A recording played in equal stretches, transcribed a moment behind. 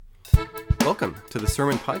Welcome to the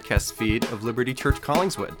sermon podcast feed of Liberty Church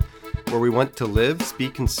Collingswood, where we want to live,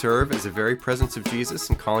 speak, and serve as a very presence of Jesus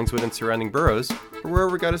in Collingswood and surrounding boroughs, or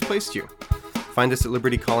wherever God has placed you. Find us at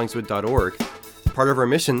libertycollingswood.org. Part of our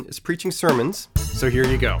mission is preaching sermons, so here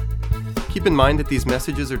you go. Keep in mind that these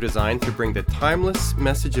messages are designed to bring the timeless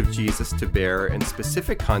message of Jesus to bear in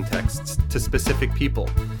specific contexts to specific people.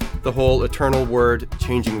 The whole eternal word,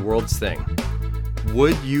 changing worlds thing.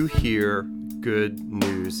 Would you hear good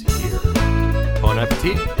news here? Bon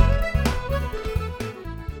appetit!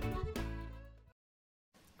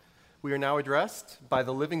 We are now addressed by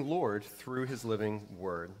the living Lord through his living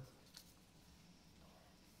word.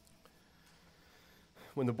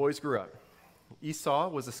 When the boys grew up, Esau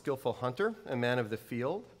was a skillful hunter, a man of the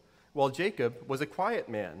field, while Jacob was a quiet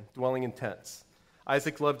man, dwelling in tents.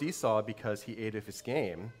 Isaac loved Esau because he ate of his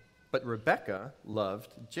game, but Rebekah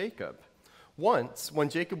loved Jacob. Once, when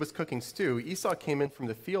Jacob was cooking stew, Esau came in from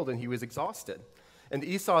the field and he was exhausted. And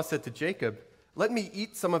Esau said to Jacob, "Let me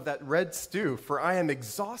eat some of that red stew, for I am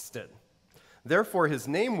exhausted." Therefore his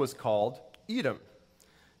name was called Edom.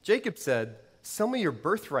 Jacob said, "Sell me your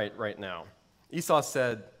birthright right now." Esau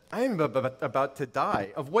said, "I am about to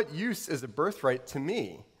die. Of what use is a birthright to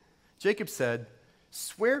me?" Jacob said,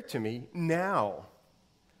 "Swear to me now."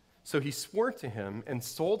 So he swore to him and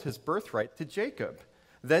sold his birthright to Jacob.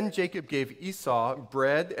 Then Jacob gave Esau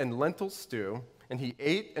bread and lentil stew, and he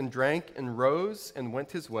ate and drank and rose and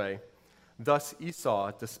went his way. Thus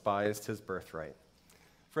Esau despised his birthright.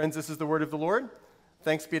 Friends, this is the word of the Lord.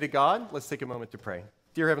 Thanks be to God. Let's take a moment to pray.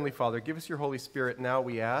 Dear Heavenly Father, give us your Holy Spirit now,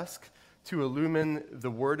 we ask, to illumine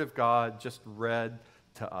the word of God just read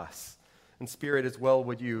to us. And Spirit, as well,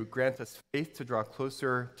 would you grant us faith to draw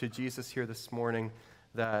closer to Jesus here this morning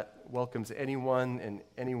that welcomes anyone and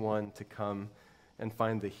anyone to come and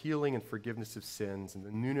find the healing and forgiveness of sins and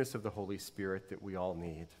the newness of the Holy Spirit that we all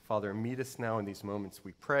need. Father, meet us now in these moments,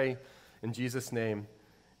 we pray. In Jesus' name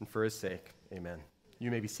and for his sake, amen.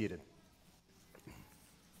 You may be seated.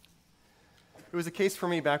 It was a case for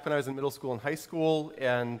me back when I was in middle school and high school,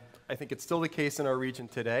 and I think it's still the case in our region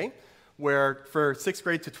today, where for 6th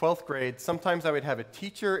grade to 12th grade, sometimes I would have a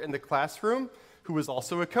teacher in the classroom who was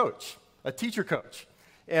also a coach, a teacher coach.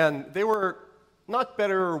 And they were not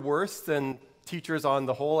better or worse than teachers on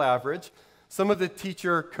the whole average. Some of the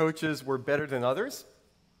teacher coaches were better than others.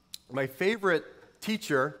 My favorite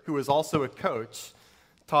teacher, who was also a coach,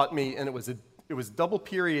 taught me, and it was double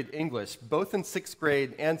period English, both in 6th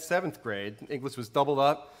grade and 7th grade. English was doubled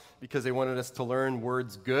up because they wanted us to learn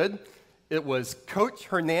words good. It was Coach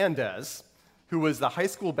Hernandez, who was the high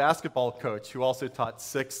school basketball coach who also taught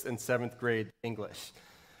 6th and 7th grade English.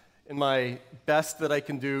 In my best that I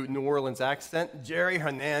can do New Orleans accent, Jerry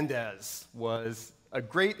Hernandez was a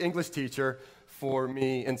great English teacher for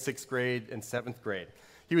me in 6th grade and 7th grade.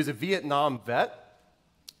 He was a Vietnam vet,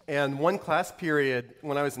 and one class period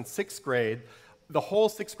when I was in 6th grade, the whole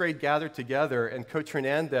 6th grade gathered together, and Coach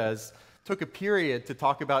Hernandez took a period to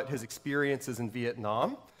talk about his experiences in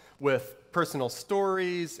Vietnam with personal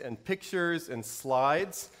stories and pictures and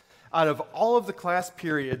slides. Out of all of the class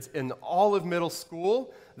periods in all of middle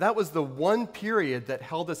school, that was the one period that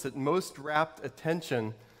held us at most rapt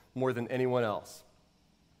attention more than anyone else.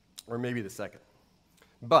 Or maybe the second.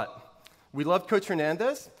 But we loved Coach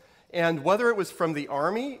Hernandez, and whether it was from the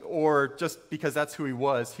Army or just because that's who he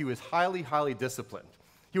was highly, highly disciplined.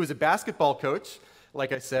 He was a basketball coach,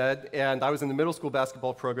 like I said, and I was in the middle school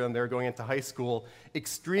basketball program there going into high school.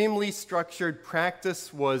 Extremely structured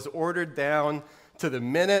practice was ordered down to the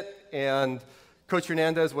minute, and Coach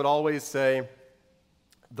Hernandez would always say,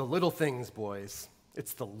 "The little things, boys.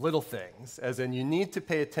 It's the little things," as in you need to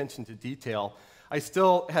pay attention to detail. I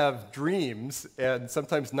still have dreams and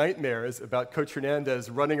sometimes nightmares about Coach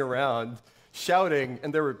Hernandez running around shouting,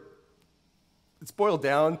 and it's boiled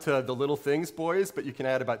down to "the little things, boys," but you can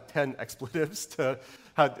add about 10 expletives to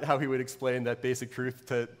how he would explain that basic truth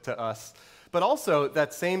to us. But also,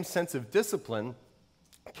 that same sense of discipline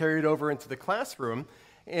carried over into the classroom,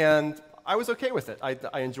 and I was okay with it.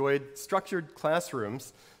 I enjoyed structured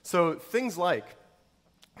classrooms. So things like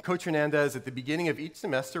Coach Hernandez at the beginning of each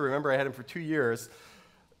semester, remember I had him for 2 years,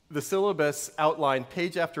 the syllabus outlined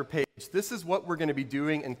page after page. This is what we're going to be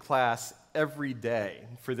doing in class every day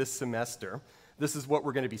for this semester. This is what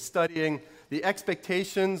we're going to be studying. The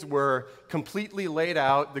expectations were completely laid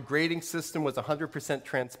out. The grading system was 100%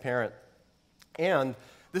 transparent. And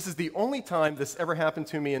this is the only time this ever happened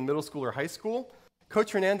to me in middle school or high school.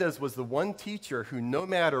 Coach Hernandez was the one teacher who, no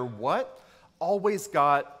matter what, always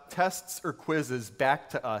got tests or quizzes back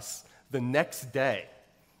to us the next day,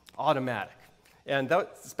 automatic. And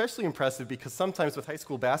that's especially impressive because sometimes with high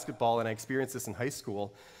school basketball, and I experienced this in high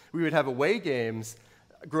school, we would have away games.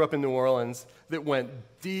 I grew up in New Orleans that went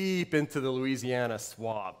deep into the Louisiana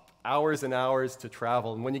swamp, hours and hours to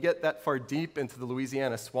travel. And when you get that far deep into the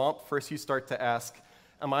Louisiana swamp, first you start to ask,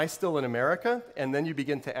 am I still in America? And then you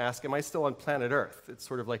begin to ask, am I still on planet Earth? It's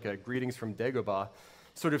sort of like a greetings from Dagobah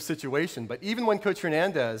sort of situation. But even when Coach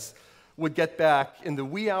Hernandez would get back in the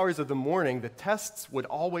wee hours of the morning, the tests would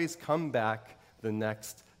always come back the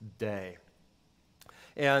next day.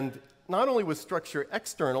 And not only was structure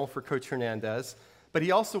external for Coach Hernandez, but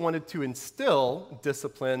he also wanted to instill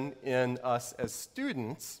discipline in us as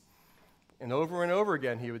students. And over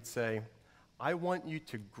again, he would say, I want you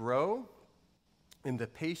to grow in the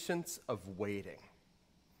patience of waiting.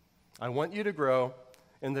 I want you to grow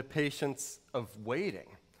in the patience of waiting.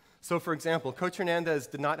 So, for example, Coach Hernandez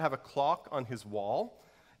did not have a clock on his wall,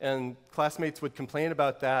 and classmates would complain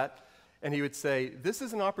about that, and he would say, this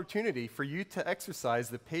is an opportunity for you to exercise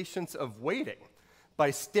the patience of waiting.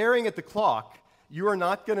 By staring at the clock, you are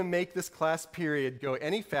not going to make this class period go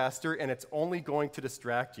any faster, and it's only going to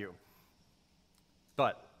distract you.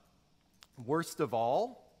 But worst of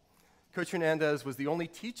all, Coach Hernandez was the only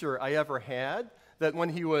teacher I ever had that when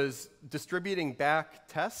he was distributing back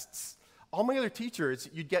tests, all my other teachers,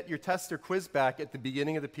 you'd get your test or quiz back at the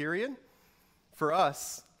beginning of the period. For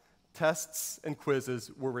us, tests and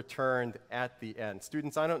quizzes were returned at the end.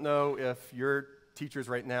 Students, I don't know if your teachers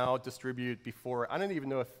right now distribute before. I don't even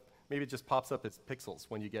know if maybe it just pops up as pixels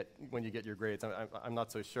when you get your grades. I'm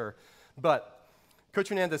not so sure. But Coach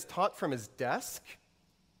Hernandez taught from his desk,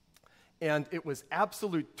 and it was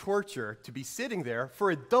absolute torture to be sitting there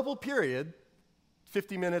for a double period,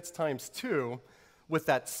 50 minutes times 2, with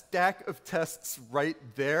that stack of tests right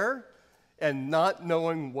there and not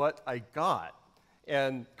knowing what I got.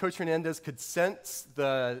 And Coach Hernandez could sense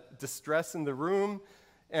the distress in the room,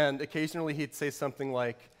 and occasionally he'd say something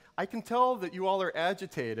like, I can tell that you all are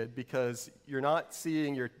agitated because you're not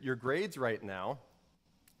seeing your grades right now,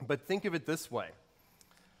 but think of it this way.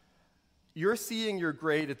 You're seeing your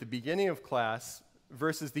grade at the beginning of class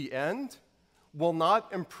versus the end will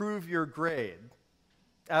not improve your grade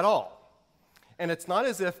at all. And it's not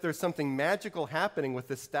as if there's something magical happening with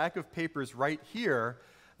this stack of papers right here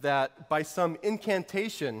that by some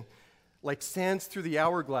incantation, like sands through the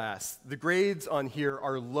hourglass, the grades on here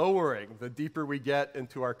are lowering the deeper we get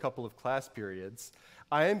into our couple of class periods.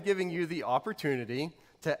 I am giving you the opportunity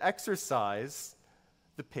to exercise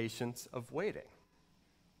the patience of waiting.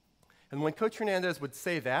 And when Coach Hernandez would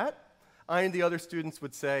say that, I and the other students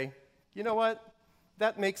would say, you know what?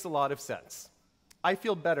 That makes a lot of sense. I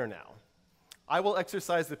feel better now. I will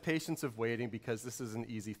exercise the patience of waiting because this is an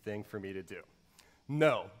easy thing for me to do.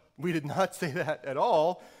 No, we did not say that at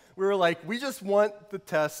all. We were like, we just want the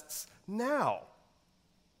tests now.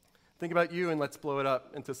 Think about you, and let's blow it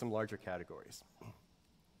up into some larger categories.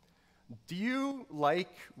 Do you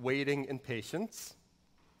like waiting and patience,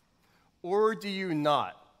 or do you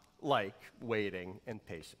not like waiting and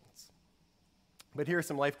patience? But here are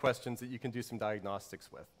some life questions that you can do some diagnostics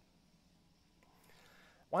with.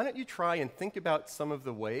 Why don't you try and think about some of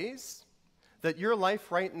the ways that your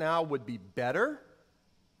life right now would be better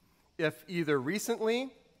if either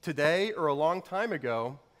recently, today, or a long time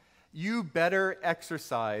ago, you better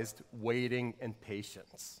exercised waiting and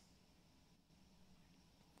patience?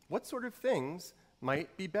 What sort of things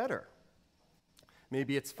might be better?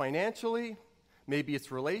 Maybe it's financially, maybe it's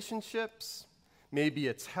relationships, maybe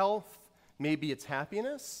it's health, maybe it's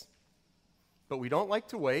happiness. But we don't like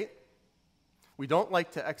to wait. We don't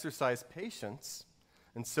like to exercise patience,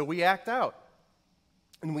 and so we act out.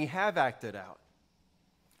 And we have acted out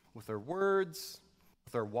with our words,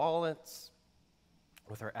 with our wallets,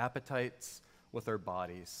 with our appetites, with our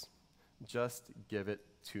bodies. Just give it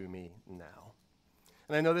to me now.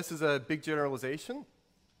 And I know this is a big generalization,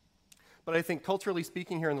 but I think culturally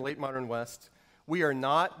speaking here in the late modern West, we are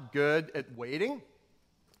not good at waiting,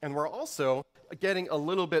 and we're also getting a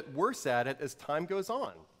little bit worse at it as time goes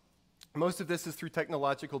on. Most of this is through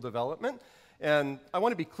technological development, and I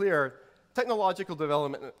want to be clear, technological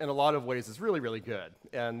development in a lot of ways is really, really good,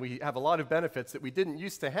 and we have a lot of benefits that we didn't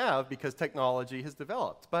used to have because technology has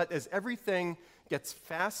developed. But as everything gets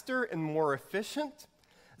faster and more efficient,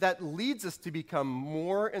 that leads us to become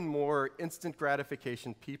more and more instant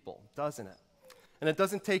gratification people, doesn't it? And it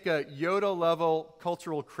doesn't take a Yoda-level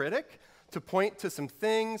cultural critic to point to some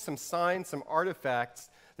things, some signs, some artifacts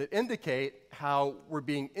that indicate how we're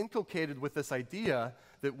being inculcated with this idea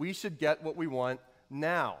that we should get what we want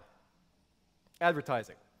now.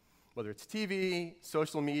 Advertising, whether it's TV,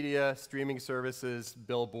 social media, streaming services,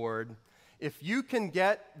 billboard. If you can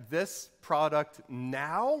get this product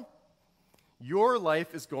now, your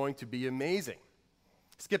life is going to be amazing.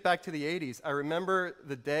 Skip back to the 80s. I remember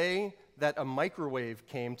the day that a microwave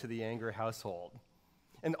came to the Angehr household.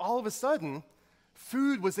 And all of a sudden,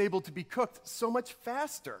 food was able to be cooked so much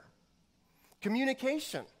faster.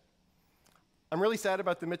 Communication. I'm really sad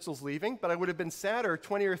about the Mitchells leaving, but I would have been sadder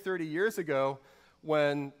 20 or 30 years ago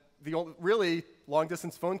when the really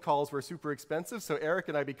long-distance phone calls were super expensive, so Eric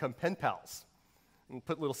and I become pen pals and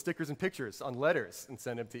put little stickers and pictures on letters and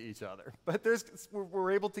send them to each other. But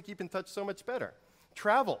we're able to keep in touch so much better.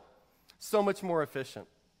 Travel, so much more efficient.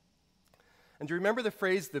 And do you remember the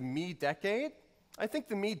phrase, the me decade? I think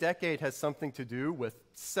the me decade has something to do with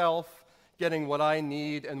self, getting what I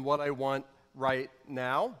need and what I want right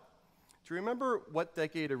now. Do you remember what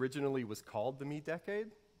decade originally was called the me decade?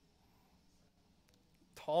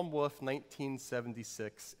 Tom Wolfe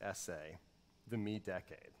 1976 essay, The Me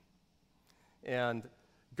Decade. And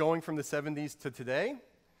going from the 70s to today,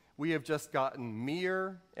 we have just gotten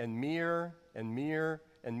mere and mere and mere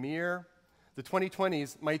and mere. The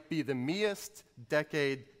 2020s might be the meest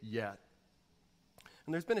decade yet.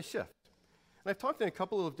 And there's been a shift. And I've talked in a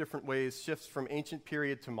couple of different ways, shifts from ancient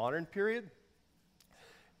period to modern period.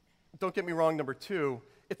 Don't get me wrong, number two,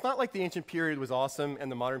 it's not like the ancient period was awesome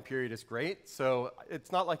and the modern period is great. So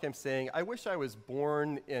it's not like I'm saying, I wish I was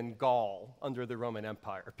born in Gaul under the Roman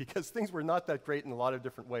Empire, because things were not that great in a lot of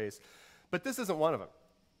different ways. But this isn't one of them.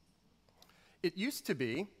 It used to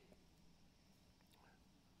be,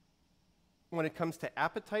 when it comes to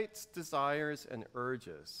appetites, desires, and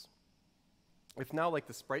urges, if now like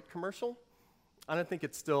the Sprite commercial, I don't think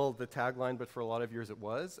it's still the tagline, but for a lot of years it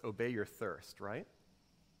was, obey your thirst, right?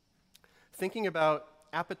 Thinking about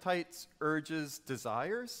appetites, urges,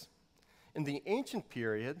 desires, in the ancient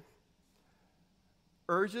period,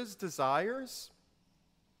 urges, desires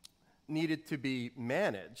needed to be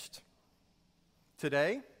managed.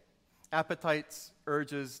 Today, appetites,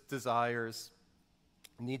 urges, desires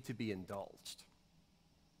need to be indulged.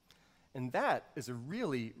 And that is a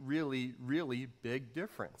really, really, really big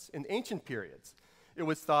difference. In ancient periods, it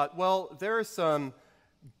was thought, well, there are some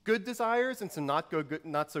good desires and some not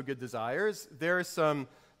so good desires. There are some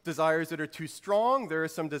desires that are too strong. There are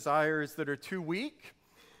some desires that are too weak.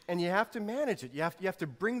 And you have to manage it. You have to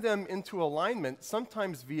bring them into alignment,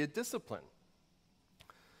 sometimes via discipline.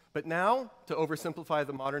 But now, to oversimplify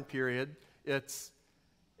the modern period, it's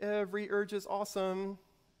every urge is awesome,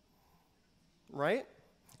 right?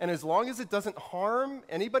 And as long as it doesn't harm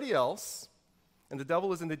anybody else, and the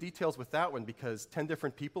devil is in the details with that one, because 10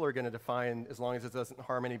 different people are going to define, as long as it doesn't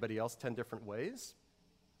harm anybody else, 10 different ways.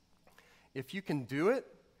 If you can do it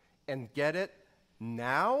and get it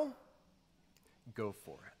now, go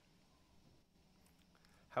for it.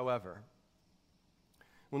 However,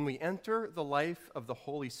 when we enter the life of the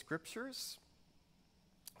Holy Scriptures,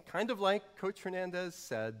 kind of like Coach Hernandez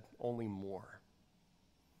said, only more.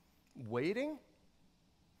 Waiting,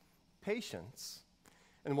 patience,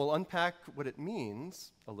 and we'll unpack what it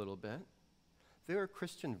means a little bit. There are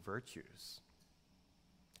Christian virtues,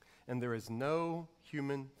 and there is no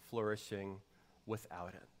human flourishing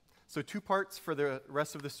without it. So 2 parts for the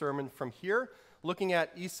rest of the sermon from here. Looking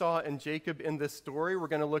at Esau and Jacob in this story, we're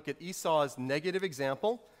going to look at Esau's negative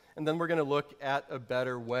example, and then we're going to look at a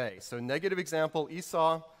better way. So negative example,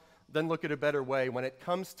 Esau, then look at a better way when it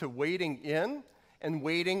comes to waiting in and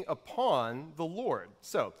waiting upon the Lord.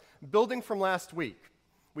 So, building from last week,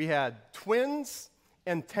 we had twins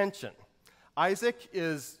and tension. Isaac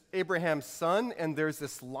is Abraham's son, and there's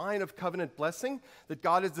this line of covenant blessing that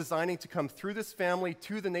God is designing to come through this family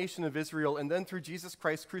to the nation of Israel, and then through Jesus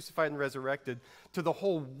Christ crucified and resurrected to the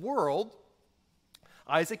whole world.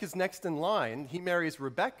 Isaac is next in line. He marries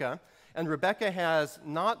Rebekah, and Rebekah has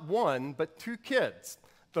not one, but 2 kids.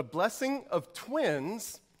 The blessing of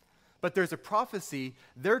twins, but there's a prophecy,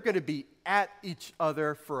 they're going to be at each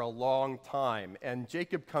other for a long time. And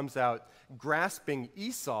Jacob comes out grasping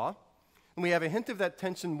Esau. And we have a hint of that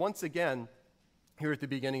tension once again here at the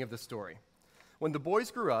beginning of the story. When the boys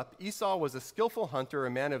grew up, Esau was a skillful hunter, a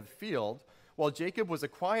man of the field, while Jacob was a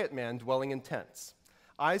quiet man dwelling in tents.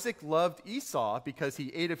 Isaac loved Esau because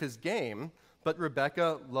he ate of his game, but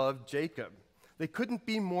Rebekah loved Jacob. They couldn't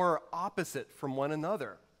be more opposite from one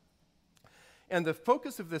another. And the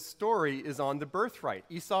focus of this story is on the birthright.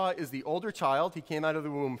 Esau is the older child. He came out of the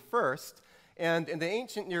womb first. And in the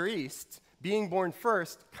ancient Near East, being born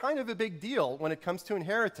first, kind of a big deal when it comes to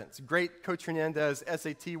inheritance. Great Coach Hernandez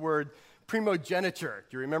SAT word, primogeniture.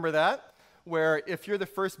 Do you remember that? Where if you're the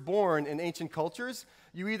firstborn in ancient cultures,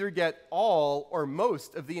 you either get all or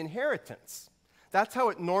most of the inheritance. That's how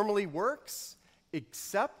it normally works,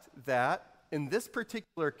 except that in this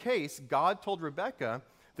particular case, God told Rebekah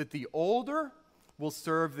that the older will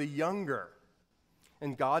serve the younger.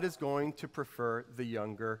 and God is going to prefer the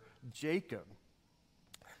younger Jacob.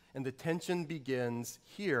 And the tension begins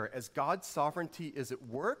here as God's sovereignty is at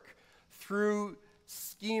work through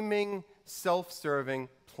scheming, self-serving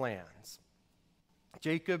plans.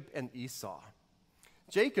 Jacob and Esau.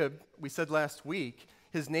 Jacob, we said last week,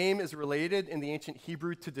 his name is related in the ancient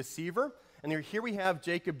Hebrew to deceiver. And here we have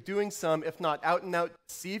Jacob doing some, if not out-and-out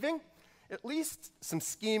deceiving, at least some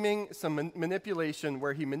scheming, some manipulation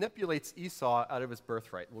where he manipulates Esau out of his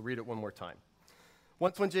birthright. We'll read it one more time.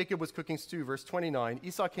 Once when Jacob was cooking stew, verse 29,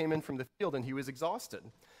 Esau came in from the field and he was exhausted.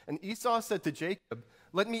 And Esau said to Jacob,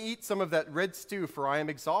 "Let me eat some of that red stew, for I am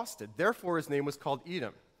exhausted." Therefore his name was called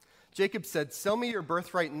Edom. Jacob said, "Sell me your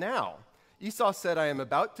birthright now." Esau said, "I am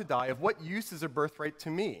about to die. Of what use is a birthright to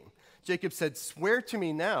me?" Jacob said, "Swear to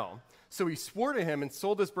me now." So he swore to him and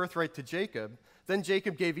sold his birthright to Jacob. Then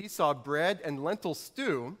Jacob gave Esau bread and lentil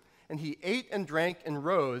stew, and he ate and drank and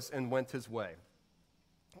rose and went his way.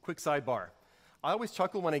 Quick sidebar. I always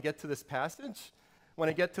chuckle when I get to this passage. When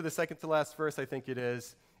I get to the second to last verse, I think it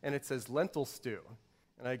is, and it says lentil stew.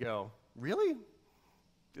 And I go, really?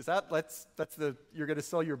 Is that, you're going to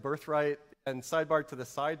sell your birthright? And sidebar to the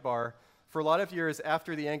sidebar, for a lot of years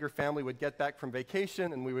after the Angehr family would get back from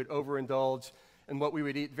vacation and we would overindulge in what we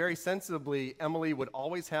would eat, very sensibly, Emily would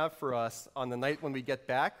always have for us on the night when we get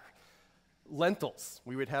back, lentils.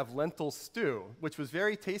 We would have lentil stew, which was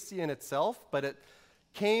very tasty in itself, but it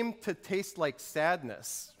came to taste like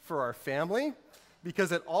sadness for our family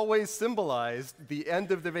because it always symbolized the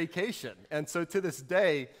end of the vacation. And so to this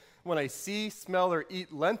day, when I see, smell, or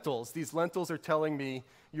eat lentils, these lentils are telling me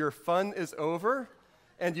your fun is over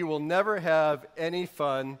and you will never have any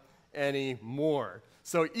fun anymore.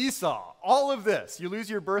 So Esau, all of this, you lose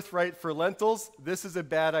your birthright for lentils, this is a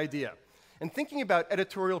bad idea. And thinking about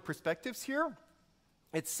editorial perspectives here,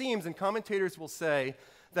 it seems, and commentators will say,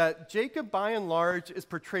 that Jacob, by and large, is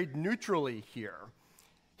portrayed neutrally here.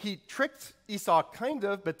 He tricked Esau kind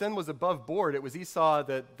of, but then was above board. It was Esau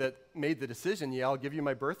that made the decision, yeah, I'll give you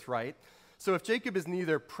my birthright. So if Jacob is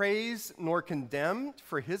neither praised nor condemned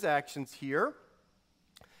for his actions here,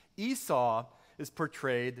 Esau is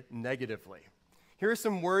portrayed negatively. Here are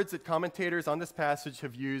some words that commentators on this passage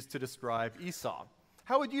have used to describe Esau.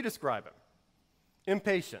 How would you describe him?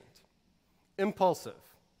 Impatient, impulsive,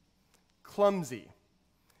 clumsy,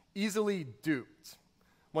 easily duped.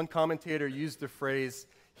 One commentator used the phrase,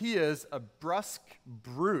 he is a brusque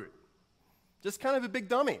brute. Just kind of a big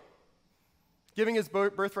dummy, giving his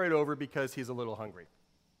birthright over because he's a little hungry.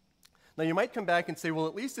 Now you might come back and say, well,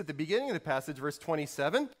 at least at the beginning of the passage, verse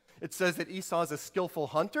 27, it says that Esau is a skillful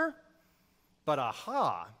hunter. But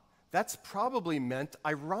aha, that's probably meant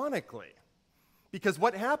ironically. Because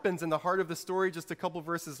what happens in the heart of the story just a couple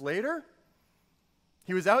verses later?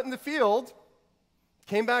 He was out in the field,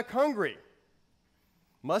 came back hungry.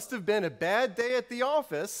 Must have been a bad day at the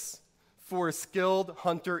office for skilled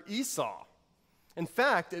hunter Esau. In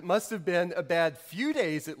fact, it must have been a bad few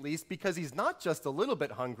days at least, because he's not just a little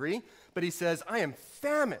bit hungry, but he says, I am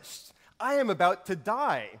famished. I am about to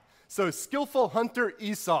die. So skillful hunter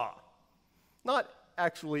Esau. Not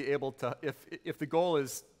actually able to, if the goal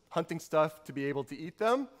is hunting stuff to be able to eat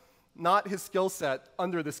them, not his skill set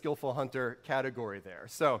under the skillful hunter category there.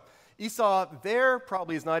 So Esau there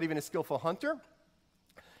probably is not even a skillful hunter.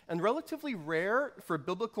 And relatively rare for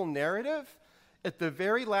biblical narrative, at the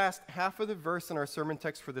very last half of the verse in our sermon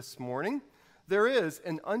text for this morning, there is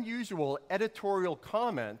an unusual editorial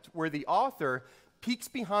comment where the author peeks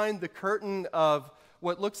behind the curtain of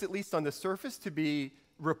what looks, at least on the surface, to be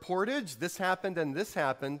reportage, this happened and this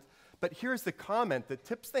happened, but here's the comment that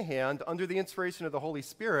tips the hand under the inspiration of the Holy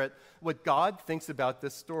Spirit what God thinks about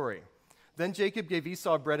this story. Then Jacob gave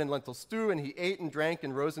Esau bread and lentil stew, and he ate and drank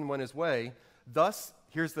and rose and went his way. Thus,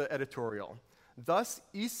 here's the editorial, thus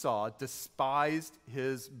Esau despised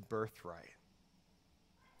his birthright.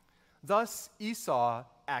 Thus Esau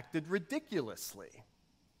acted ridiculously.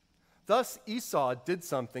 Thus Esau did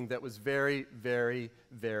something that was very, very,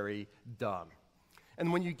 very dumb.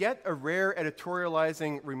 And when you get a rare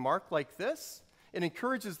editorializing remark like this, it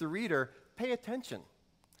encourages the reader, pay attention.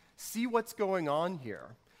 See what's going on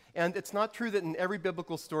here. And it's not true that in every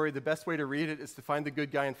biblical story, the best way to read it is to find the good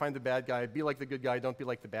guy and find the bad guy. Be like the good guy, don't be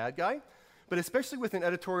like the bad guy. But especially with an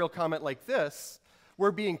editorial comment like this,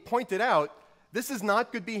 we're being pointed out, this is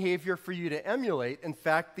not good behavior for you to emulate. In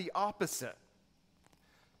fact, the opposite.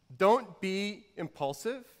 Don't be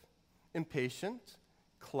impulsive, impatient,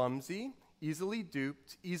 clumsy, easily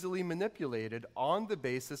duped, easily manipulated on the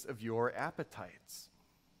basis of your appetites.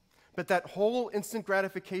 But that whole instant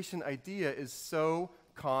gratification idea is so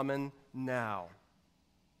common now.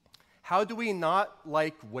 How do we not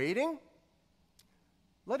like waiting?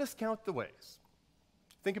 Let us count the ways.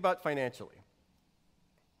 Think about financially.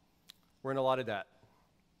 We're in a lot of debt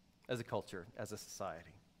as a culture, as a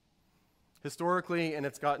society. Historically, and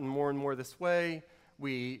it's gotten more and more this way,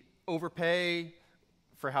 we overpay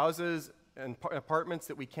for houses and apartments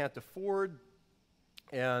that we can't afford,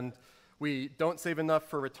 and we don't save enough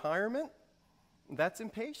for retirement. That's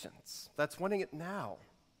impatience. That's wanting it now.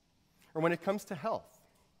 Or when it comes to health,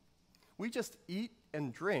 we just eat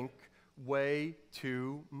and drink way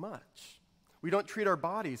too much. We don't treat our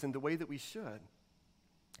bodies in the way that we should.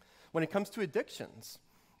 When it comes to addictions,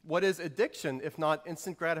 what is addiction if not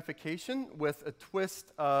instant gratification with a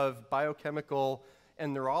twist of biochemical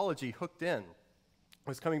and neurology hooked in? I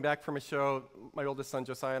was coming back from a show, my oldest son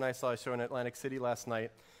Josiah and I saw a show in Atlantic City last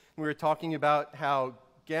night. We were talking about how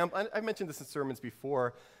I've mentioned this in sermons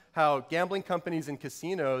before, how gambling companies and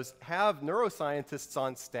casinos have neuroscientists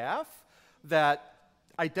on staff that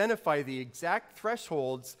identify the exact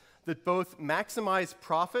thresholds that both maximize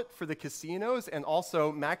profit for the casinos and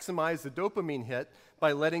also maximize the dopamine hit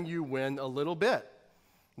by letting you win a little bit.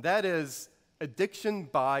 That is addiction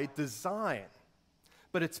by design.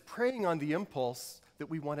 But it's preying on the impulse that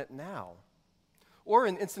we want it now. Or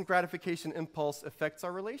an instant gratification impulse affects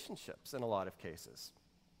our relationships in a lot of cases.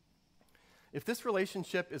 If this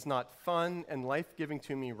relationship is not fun and life-giving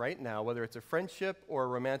to me right now, whether it's a friendship or a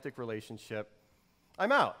romantic relationship,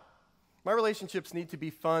 I'm out. My relationships need to be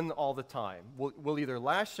fun all the time. We'll either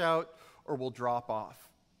lash out or we'll drop off.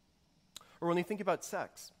 Or when you think about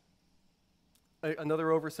sex, another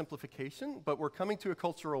oversimplification, but we're coming to a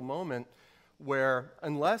cultural moment where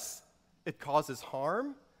unless it causes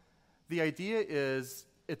harm, the idea is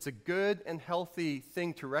it's a good and healthy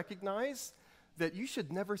thing to recognize that you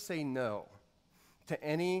should never say no to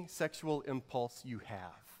any sexual impulse you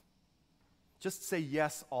have. Just say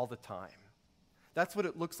yes all the time. That's what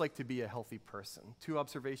it looks like to be a healthy person. 2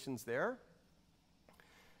 observations there.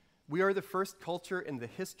 We are the first culture in the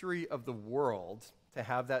history of the world to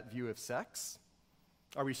have that view of sex.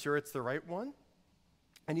 Are we sure it's the right one?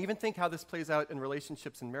 And even think how this plays out in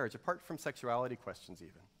relationships and marriage, apart from sexuality questions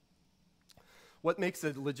even. What makes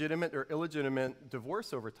a legitimate or illegitimate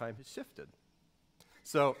divorce over time has shifted.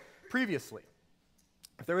 So previously,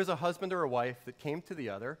 if there was a husband or a wife that came to the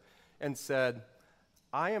other and said,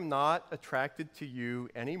 I am not attracted to you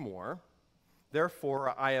anymore,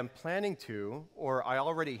 therefore I am planning to, or I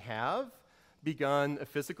already have, begun a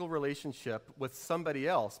physical relationship with somebody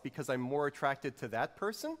else because I'm more attracted to that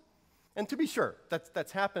person. And to be sure,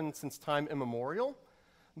 that's happened since time immemorial,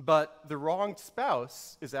 but the wronged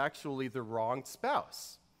spouse is actually the wronged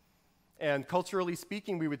spouse. And culturally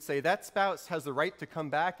speaking, we would say that spouse has the right to come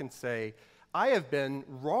back and say, I have been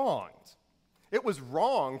wronged. It was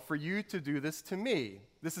wrong for you to do this to me.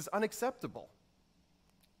 This is unacceptable.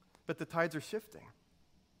 But the tides are shifting.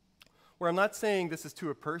 Where I'm not saying this is to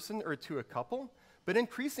a person or to a couple, but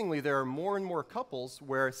increasingly there are more and more couples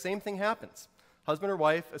where same thing happens. Husband or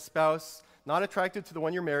wife, a spouse, not attracted to the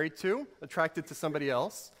one you're married to, attracted to somebody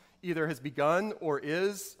else, either has begun or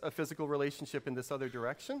is a physical relationship in this other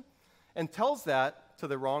direction, and tells that to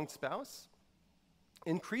the wronged spouse.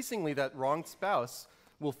 Increasingly, that wronged spouse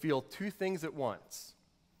will feel 2 things at once.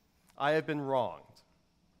 I have been wronged.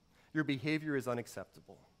 Your behavior is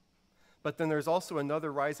unacceptable. But then there's also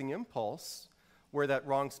another rising impulse where that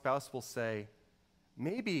wronged spouse will say,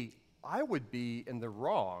 maybe I would be in the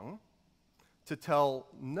wrong to tell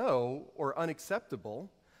no or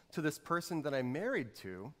unacceptable to this person that I'm married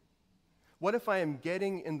to. What if I am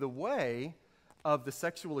getting in the way of the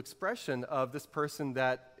sexual expression of this person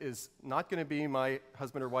that is not going to be my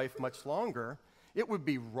husband or wife much longer? It would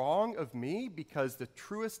be wrong of me because the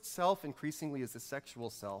truest self increasingly is the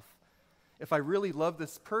sexual self. If I really love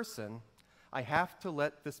this person, I have to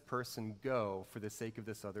let this person go for the sake of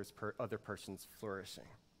this other person's flourishing.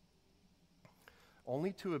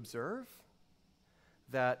 Only to observe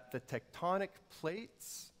that the tectonic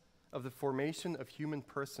plates of the formation of human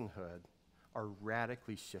personhood are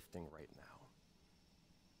radically shifting right now.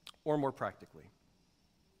 Or more practically,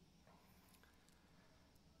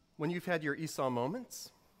 when you've had your Esau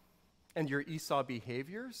moments and your Esau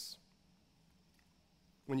behaviors,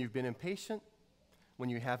 when you've been impatient, when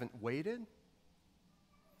you haven't waited,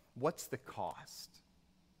 what's the cost?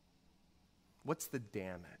 What's the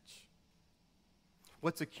damage?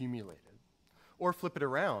 What's accumulated? Or flip it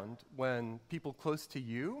around, when people close to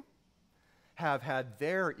you have had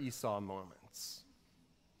their Esau moments,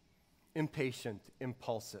 impatient,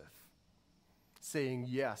 impulsive, saying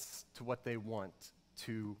yes to what they want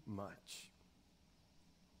too much.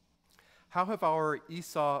 How have our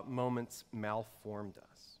Esau moments malformed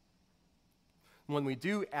us? When we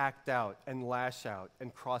do act out and lash out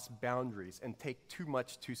and cross boundaries and take too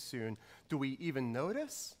much too soon, do we even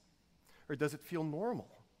notice? Or does it feel normal?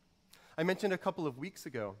 I mentioned a couple of weeks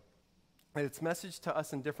ago that it's messaged to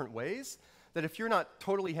us in different ways, that if you're not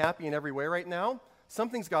totally happy in every way right now,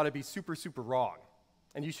 something's got to be super, super wrong,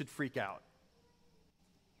 and you should freak out.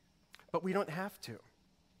 But we don't have to.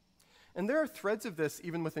 And there are threads of this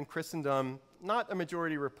even within Christendom, not a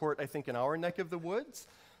majority report, I think, in our neck of the woods,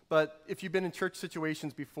 but if you've been in church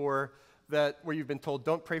situations before where you've been told,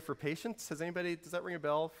 don't pray for patience, does that ring a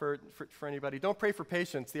bell for anybody? Don't pray for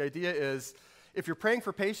patience. The idea is, if you're praying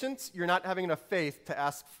for patience, you're not having enough faith to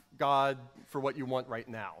ask God for what you want right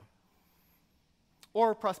now.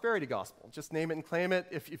 Or prosperity gospel, just name it and claim it.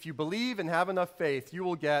 If you believe and have enough faith, you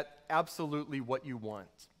will get absolutely what you want.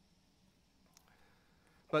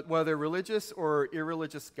 But whether religious or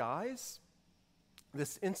irreligious guys,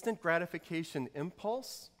 this instant gratification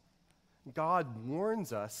impulse, God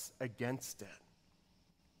warns us against it.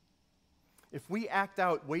 If we act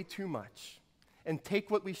out way too much and take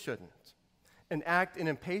what we shouldn't and act in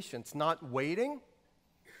impatience, not waiting,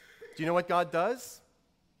 do you know what God does?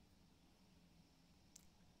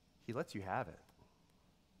 He lets you have it.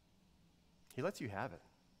 He lets you have it.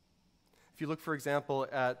 If you look, for example,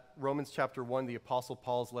 at Romans chapter 1, the Apostle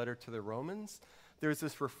Paul's letter to the Romans, there's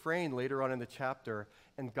this refrain later on in the chapter,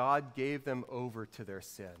 and God gave them over to their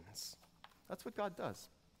sins. That's what God does.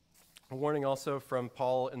 A warning also from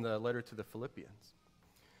Paul in the letter to the Philippians.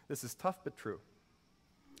 This is tough but true.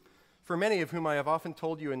 For many of whom I have often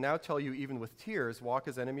told you and now tell you even with tears, walk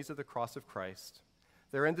as enemies of the cross of Christ.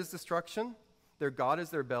 Their end is destruction, their God is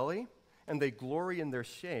their belly, and they glory in their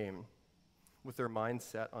shame with their mind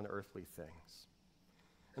set on earthly things.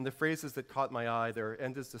 And the phrases that caught my eye, their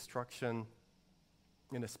end is destruction,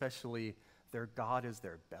 and especially their God is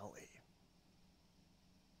their belly.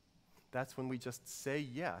 That's when we just say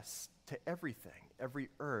yes to everything, every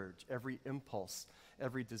urge, every impulse,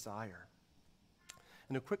 every desire.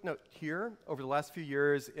 And a quick note here, over the last few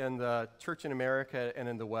years in the church in America and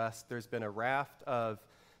in the West, there's been a raft of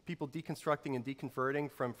people deconstructing and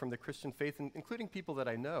deconverting from the Christian faith, including people that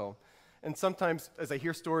I know. And sometimes, as I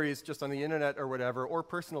hear stories just on the internet or whatever, or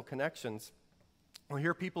personal connections, I'll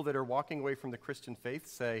hear people that are walking away from the Christian faith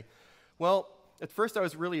say, well, at first I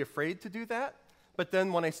was really afraid to do that, but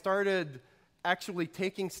then when I started actually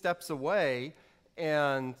taking steps away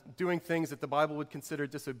and doing things that the Bible would consider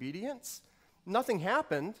disobedience, nothing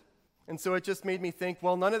happened, and so it just made me think,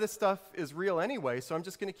 well, none of this stuff is real anyway, so I'm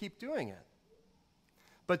just going to keep doing it.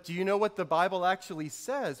 But do you know what the Bible actually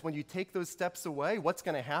says when you take those steps away? What's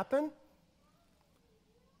going to happen?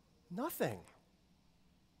 Nothing.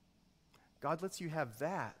 God lets you have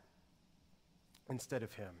that instead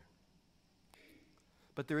of Him.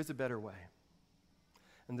 But there is a better way.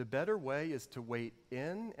 And the better way is to wait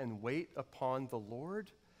in and wait upon the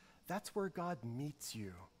Lord. That's where God meets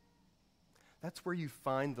you. That's where you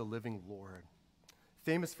find the living Lord.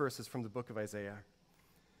 Famous verses from the book of Isaiah.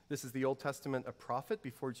 This is the Old Testament, a prophet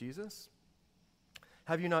before Jesus.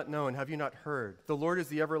 Have you not known? Have you not heard? The Lord is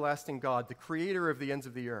the everlasting God, the creator of the ends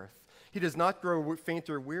of the earth. He does not grow faint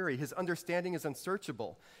or weary. His understanding is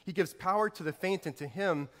unsearchable. He gives power to the faint, and to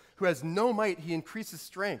him who has no might he increases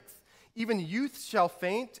strength. Even youth shall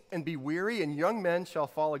faint and be weary, and young men shall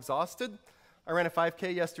fall exhausted. I ran a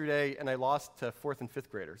 5K yesterday, and I lost to 4th and 5th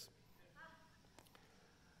graders.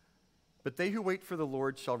 But they who wait for the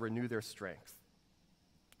Lord shall renew their strength.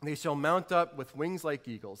 They shall mount up with wings like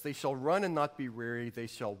eagles. They shall run and not be weary. They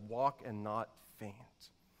shall walk and not faint.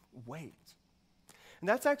 Wait. And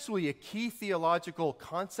that's actually a key theological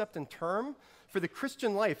concept and term for the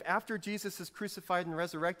Christian life. After Jesus is crucified and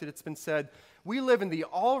resurrected, it's been said, we live in the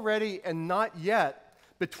already and not yet,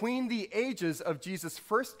 between the ages of Jesus'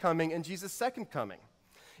 first coming and Jesus' second coming.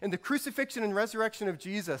 In the crucifixion and resurrection of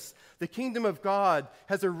Jesus, the kingdom of God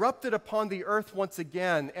has erupted upon the earth once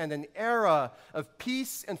again, and an era of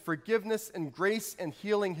peace and forgiveness and grace and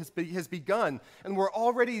healing has begun, and we're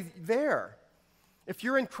already there. If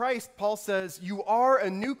you're in Christ, Paul says, you are a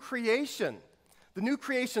new creation. The new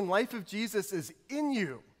creation life of Jesus is in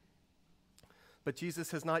you. But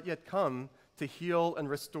Jesus has not yet come to heal and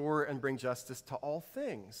restore and bring justice to all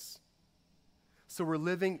things. So we're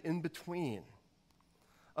living in between.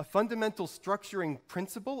 A fundamental structuring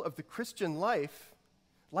principle of the Christian life,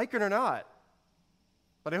 like it or not,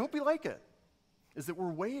 but I hope we like it, is that we're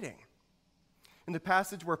waiting. In the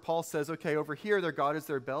passage where Paul says, okay, over here their God is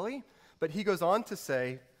their belly, but he goes on to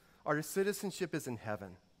say, our citizenship is in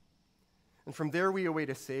heaven. And from there we await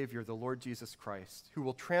a Savior, the Lord Jesus Christ, who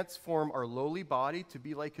will transform our lowly body to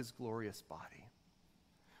be like his glorious body.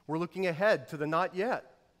 We're looking ahead to the not yet,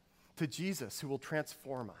 to Jesus who will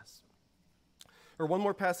transform us. Or one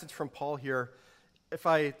more passage from Paul here. If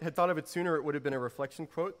I had thought of it sooner, it would have been a reflection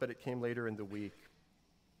quote, but it came later in the week.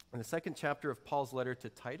 In the second chapter of Paul's letter to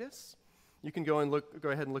Titus, you can go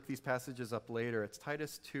ahead and look these passages up later. It's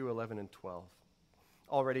Titus 2:11 and 12.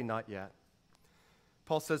 Already not yet.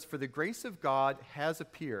 Paul says, "For the grace of God has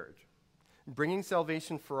appeared, bringing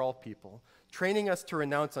salvation for all people, training us to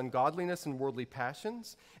renounce ungodliness and worldly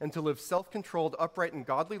passions, and to live self-controlled, upright, and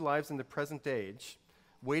godly lives in the present age,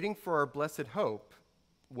 waiting for our blessed hope,"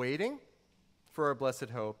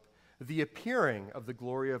 "the appearing of the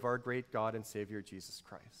glory of our great God and Savior, Jesus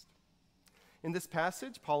Christ." In this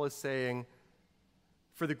passage, Paul is saying,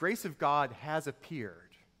 for the grace of God has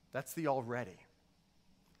appeared. That's the already.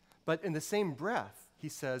 But in the same breath, he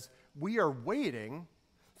says, we are waiting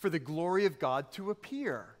for the glory of God to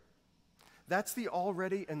appear. That's the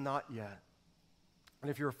already and not yet.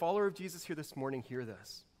 And if you're a follower of Jesus here this morning, hear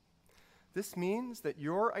this. This means that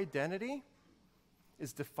your identity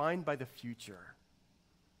is defined by the future.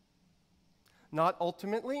 Not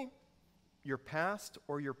ultimately your past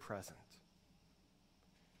or your present.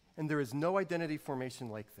 And there is no identity formation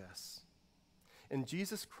like this. In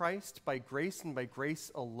Jesus Christ, by grace and by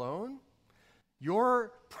grace alone, your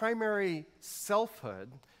primary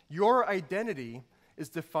selfhood, your identity is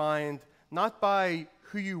defined not by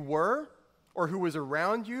who you were or who was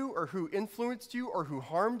around you or who influenced you or who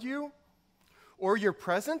harmed you or your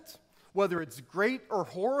present, whether it's great or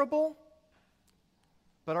horrible,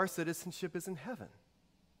 but our citizenship is in heaven.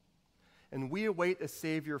 And we await a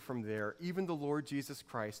Savior from there, even the Lord Jesus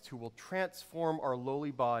Christ, who will transform our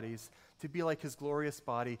lowly bodies to be like his glorious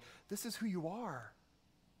body. This is who you are.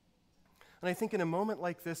 And I think in a moment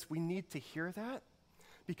like this, we need to hear that,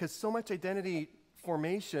 because so much identity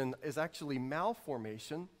formation is actually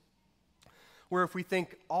malformation, where if we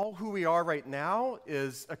think all who we are right now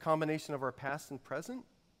is a combination of our past and present,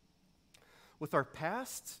 with our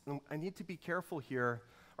past, and I need to be careful here,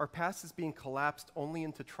 our past is being collapsed only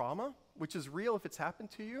into trauma, which is real if it's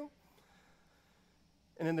happened to you,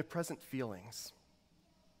 and in the present feelings.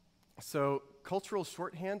 So cultural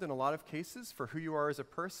shorthand in a lot of cases for who you are as a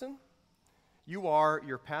person, you are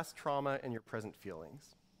your past trauma and your present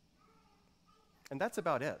feelings. And that's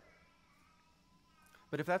about it.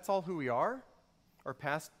 But if that's all who we are, our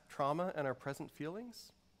past trauma and our present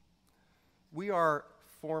feelings, we are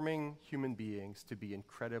forming human beings to be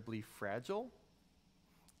incredibly fragile,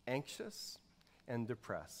 anxious, and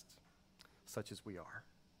depressed, such as we are.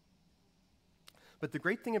 But the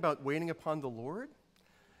great thing about waiting upon the Lord,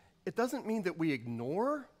 it doesn't mean that we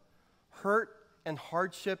ignore hurt and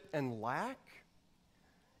hardship and lack.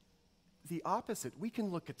 The opposite, we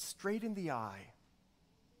can look it straight in the eye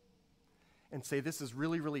and say, this is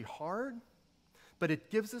really, really hard, but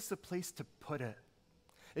it gives us a place to put it.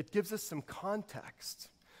 It gives us some context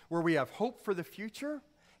where we have hope for the future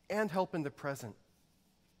and help in the present.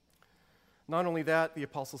 Not only that, the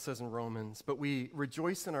apostle says in Romans, but we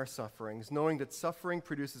rejoice in our sufferings, knowing that suffering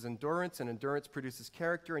produces endurance, and endurance produces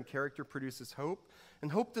character, and character produces hope.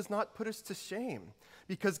 And hope does not put us to shame,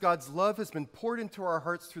 because God's love has been poured into our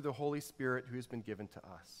hearts through the Holy Spirit who has been given to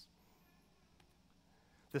us.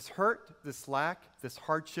 This hurt, this lack, this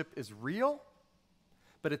hardship is real,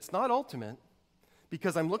 but it's not ultimate,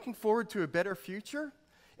 because I'm looking forward to a better future,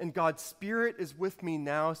 and God's Spirit is with me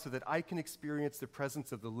now so that I can experience the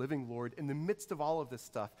presence of the living Lord in the midst of all of this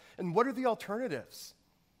stuff. And what are the alternatives?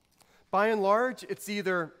 By and large, it's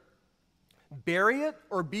either bury it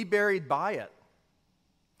or be buried by it.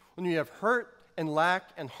 When you have hurt and lack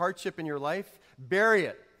and hardship in your life, bury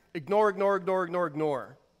it.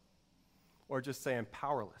 Ignore. Or just say, I'm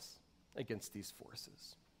powerless against these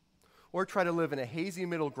forces. Or try to live in a hazy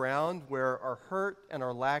middle ground where our hurt and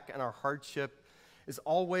our lack and our hardship is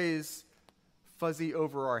always fuzzy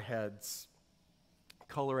over our heads,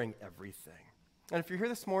 coloring everything. And if you're here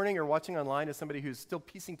this morning or watching online as somebody who's still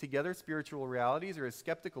piecing together spiritual realities or is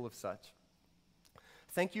skeptical of such,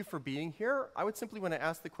 thank you for being here. I would simply want to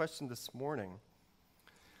ask the question this morning.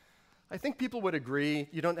 I think people would agree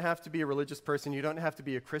you don't have to be a religious person, you don't have to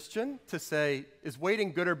be a Christian to say, is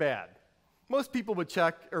waiting good or bad? Most people would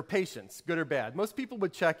check, or patience, good or bad. Most people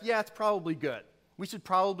would check, yeah, it's probably good. We should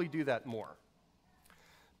probably do that more.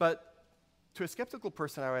 But to a skeptical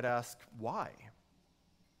person, I would ask, why?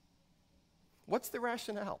 What's the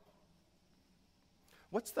rationale?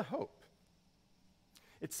 What's the hope?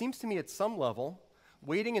 It seems to me at some level,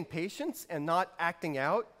 waiting in patience and not acting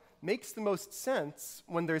out makes the most sense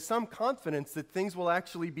when there's some confidence that things will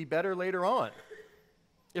actually be better later on.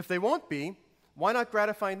 If they won't be, why not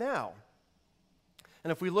gratify now? And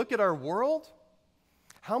if we look at our world,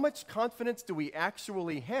 How much confidence do we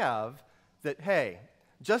actually have that, hey,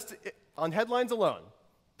 just on headlines alone,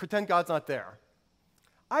 pretend God's not there?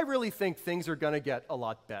 I really think things are going to get a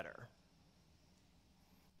lot better.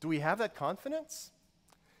 Do we have that confidence?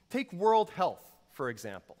 Take world health, for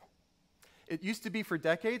example. It used to be for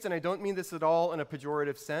decades, and I don't mean this at all in a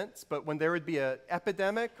pejorative sense, but when there would be an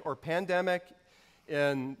epidemic or pandemic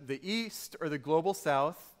in the East or the global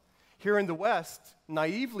South, here in the West,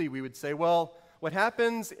 naively we would say, well, what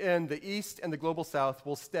happens in the East and the global South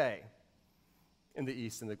will stay in the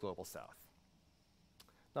East and the global South.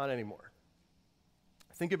 Not anymore.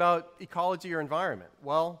 Think about ecology or environment.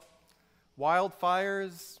 Well,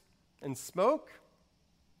 wildfires and smoke,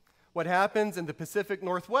 what happens in the Pacific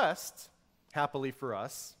Northwest, happily for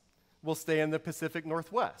us, will stay in the Pacific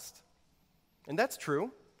Northwest. And that's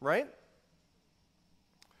true, right?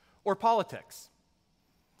 Or politics.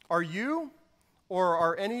 Are you or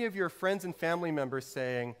are any of your friends and family members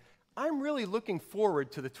saying, I'm really looking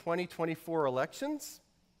forward to the 2024 elections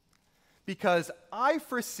because I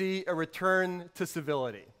foresee a return to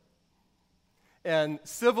civility and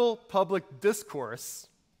civil public discourse?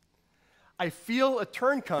 I feel a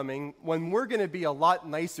turn coming when we're going to be a lot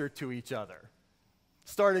nicer to each other,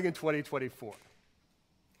 starting in 2024.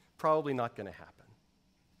 Probably not going to happen.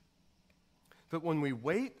 But when we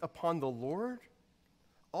wait upon the Lord,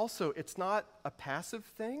 also, it's not a passive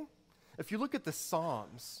thing. If you look at the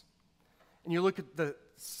Psalms, and you look at the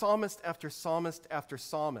psalmist after psalmist after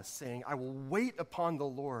psalmist saying, I will wait upon the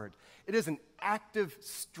Lord, it is an active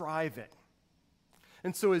striving.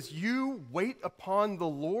 And so as you wait upon the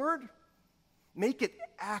Lord, make it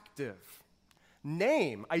active.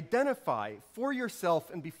 Name, identify for yourself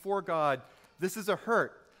and before God, this is a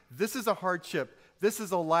hurt, this is a hardship, this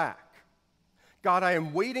is a lack. God, I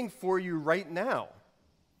am waiting for you right now.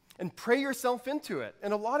 And pray yourself into it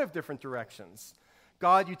in a lot of different directions.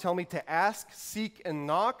 God, you tell me to ask, seek, and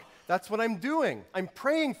knock. That's what I'm doing. I'm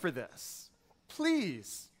praying for this.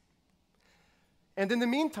 Please. And in the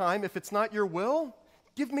meantime, if it's not your will,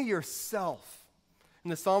 give me yourself.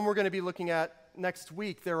 In the psalm we're going to be looking at next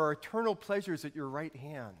week, there are eternal pleasures at your right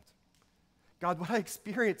hand. God, would I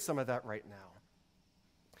experience some of that right now?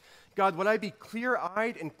 God, would I be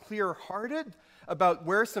clear-eyed and clear-hearted about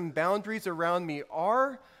where some boundaries around me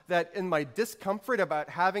are, that in my discomfort about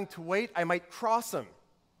having to wait, I might cross them.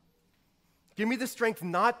 Give me the strength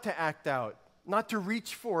not to act out, not to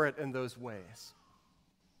reach for it in those ways.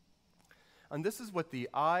 And this is what the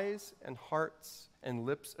eyes and hearts and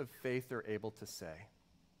lips of faith are able to say.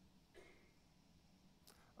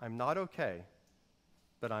 I'm not okay,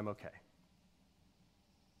 but I'm okay.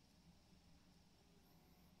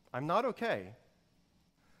 I'm not okay,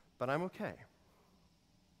 but I'm okay.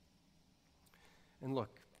 And look,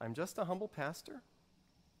 I'm just a humble pastor,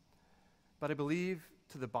 but I believe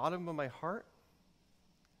to the bottom of my heart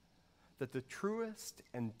that the truest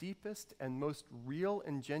and deepest and most real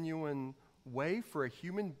and genuine way for a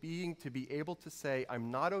human being to be able to say,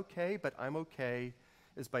 I'm not okay, but I'm okay,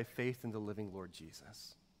 is by faith in the living Lord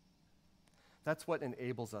Jesus. That's what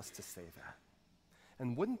enables us to say that.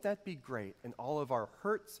 And wouldn't that be great in all of our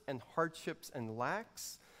hurts and hardships and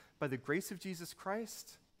lacks, by the grace of Jesus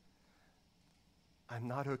Christ? I'm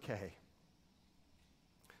not okay,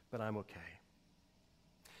 but I'm okay.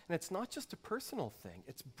 And it's not just a personal thing.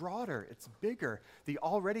 It's broader. It's bigger. The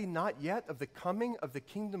already not yet of the coming of the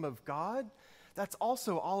kingdom of God, that's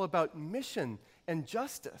also all about mission and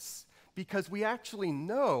justice, because we actually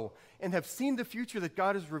know and have seen the future that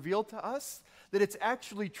God has revealed to us, that it's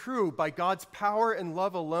actually true by God's power and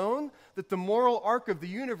love alone that the moral arc of the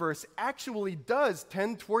universe actually does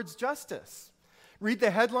tend towards justice. Read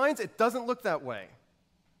the headlines, it doesn't look that way.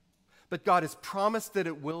 But God has promised that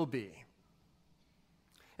it will be.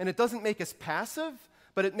 And it doesn't make us passive,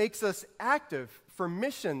 but it makes us active for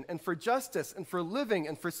mission and for justice and for living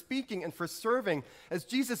and for speaking and for serving. As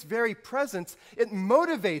Jesus' very presence, it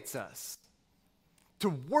motivates us to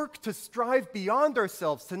work, to strive beyond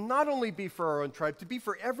ourselves, to not only be for our own tribe, to be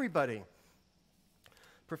for everybody.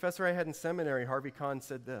 Professor I had in seminary, Harvey Kahn,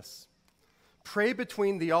 said this: pray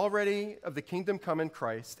between the already of the kingdom come in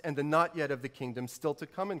Christ and the not yet of the kingdom still to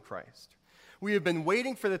come in Christ. We have been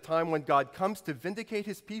waiting for the time when God comes to vindicate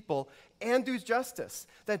his people and do justice.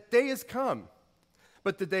 That day has come.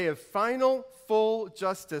 But the day of final, full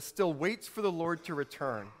justice still waits for the Lord to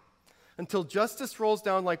return. Until justice rolls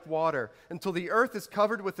down like water, until the earth is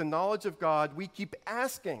covered with the knowledge of God, we keep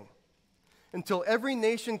asking. Until every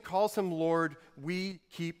nation calls him Lord, we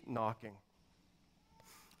keep knocking.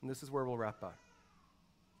 And this is where we'll wrap up.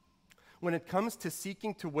 When it comes to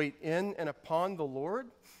seeking to wait in and upon the Lord,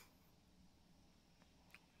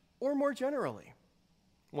 or more generally,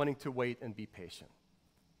 wanting to wait and be patient,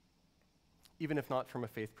 even if not from a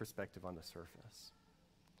faith perspective on the surface.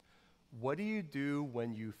 What do you do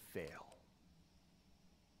when you fail?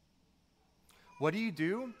 What do you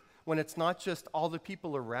do when it's not just all the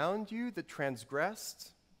people around you that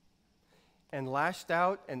transgressed and lashed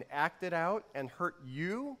out and acted out and hurt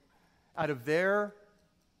you out of their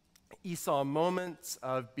Esau moments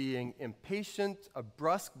of being impatient, a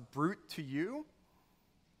brusque brute to you?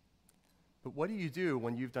 But what do you do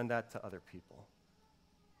when you've done that to other people?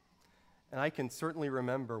 And I can certainly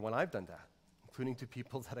remember when I've done that, including to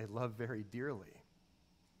people that I love very dearly.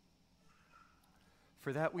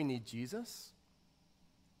 For that, we need Jesus.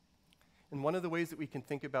 And one of the ways that we can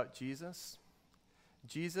think about Jesus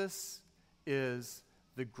is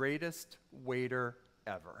the greatest waiter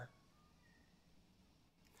ever.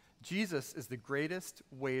 Jesus is the greatest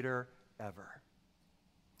waiter ever.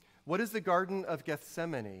 What is the Garden of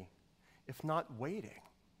Gethsemane if not waiting?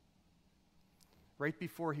 Right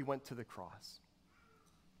before he went to the cross.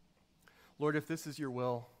 Lord, if this is your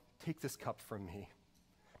will, take this cup from me.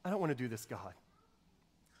 I don't want to do this, God.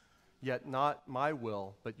 Yet not my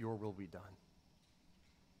will, but your will be done.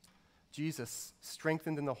 Jesus,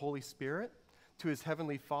 strengthened in the Holy Spirit, to his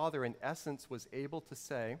heavenly Father, in essence, was able to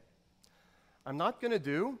say, I'm not going to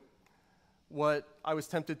do what I was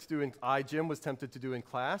tempted to do, Jim, was tempted to do in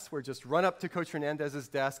class, where just run up to Coach Hernandez's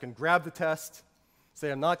desk and grab the test,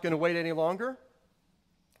 say, I'm not going to wait any longer.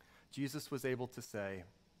 Jesus was able to say,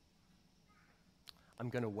 I'm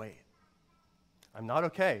going to wait. I'm not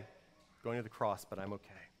okay going to the cross, but I'm okay.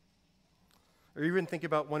 Or even think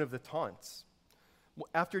about one of the taunts.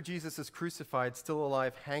 After Jesus is crucified, still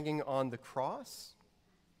alive, hanging on the cross,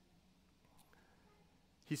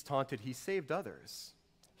 he's taunted, he saved others.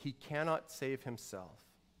 He cannot save himself.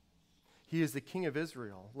 He is the King of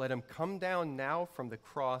Israel. Let him come down now from the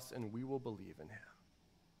cross, and we will believe in him.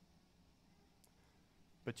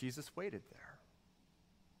 But Jesus waited there.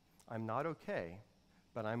 I'm not okay,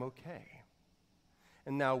 but I'm okay.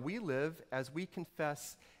 And now we live as we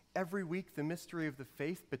confess every week the mystery of the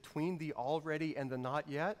faith between the already and the not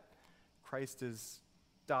yet. Christ has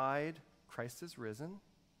died, Christ has risen.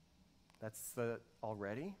 That's the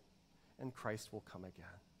already, and Christ will come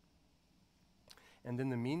again. And in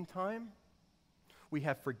the meantime, we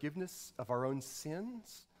have forgiveness of our own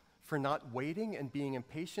sins for not waiting and being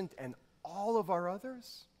impatient, and all of our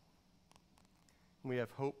others. We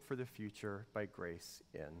have hope for the future by grace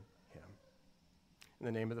in him. In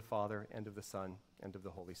the name of the Father, and of the Son, and of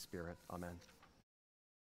the Holy Spirit. Amen.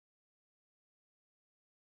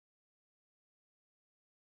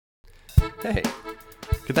 Hey,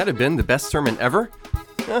 could that have been the best sermon ever?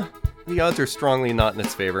 The odds are strongly not in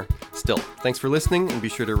its favor. Still, thanks for listening, and be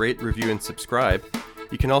sure to rate, review, and subscribe.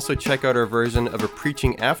 You can also check out our version of a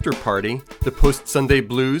preaching after party, the Post-Sunday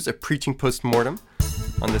Blues, a preaching post-mortem,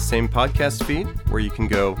 on the same podcast feed, where you can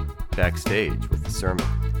go backstage with the sermon.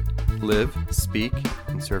 Live, speak,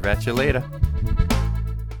 and serve at you later.